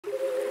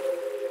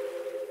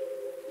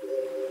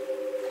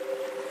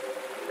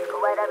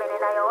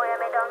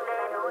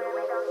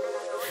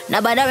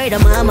Nobody read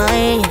on my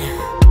mind.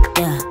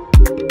 Yeah.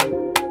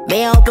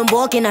 May I open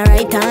book in the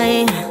right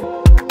time.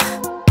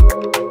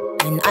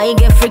 And I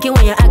get freaky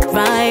when you act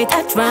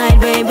right,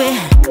 baby.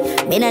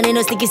 Me not in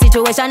no sticky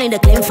situation in the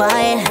clean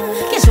file.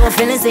 Get your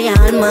feelings in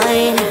your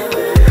mind.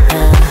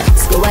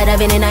 Scuba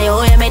diving in a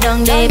yo, yeah, me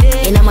down deep.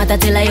 In a matter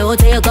till I yo,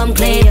 till you come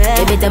clean.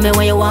 Baby, tell me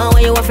what you want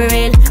for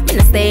real. Me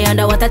not stay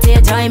underwater till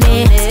you try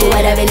me.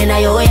 Scuba diving in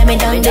a yo, yeah, me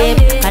down deep.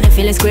 Got the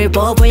feelings creep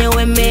up when you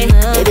with me.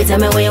 Baby, tell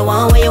me what you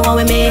want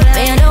with me.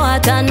 Me I know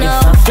what I know.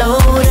 If I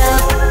float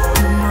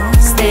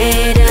up,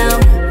 stay down.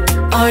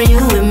 Are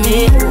you with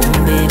me?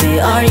 Baby,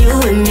 are you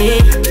with me?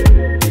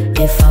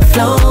 If I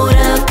float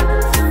up,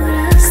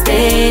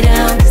 stay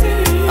down.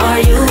 Are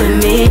you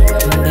with me?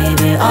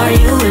 Baby, are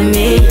you with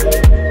me?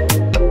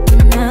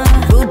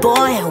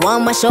 Boy,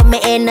 want my shot me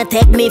in and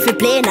take me for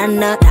plane and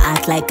not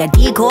act like a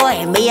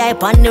decoy. Me I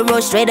on the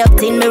road straight up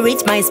till me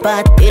reach my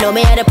spot. You know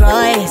me at the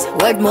prize,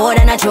 worth more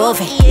than a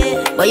trophy.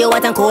 But you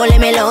want to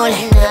calling me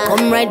lonely.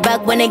 Come right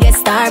back when it gets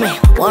stormy.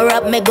 War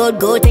up me good,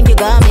 think you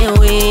got me.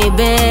 We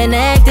been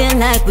acting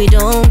like we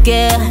don't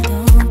care.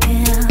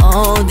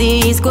 All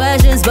these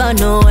questions but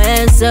no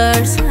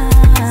answers.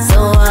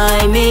 So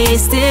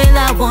still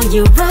I want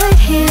you right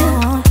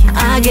here.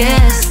 I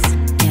guess,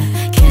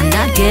 can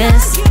I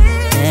guess?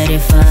 That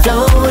if I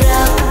float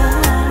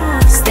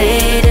up,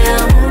 stay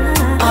down,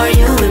 are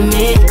you with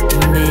me?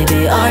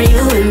 Baby, are you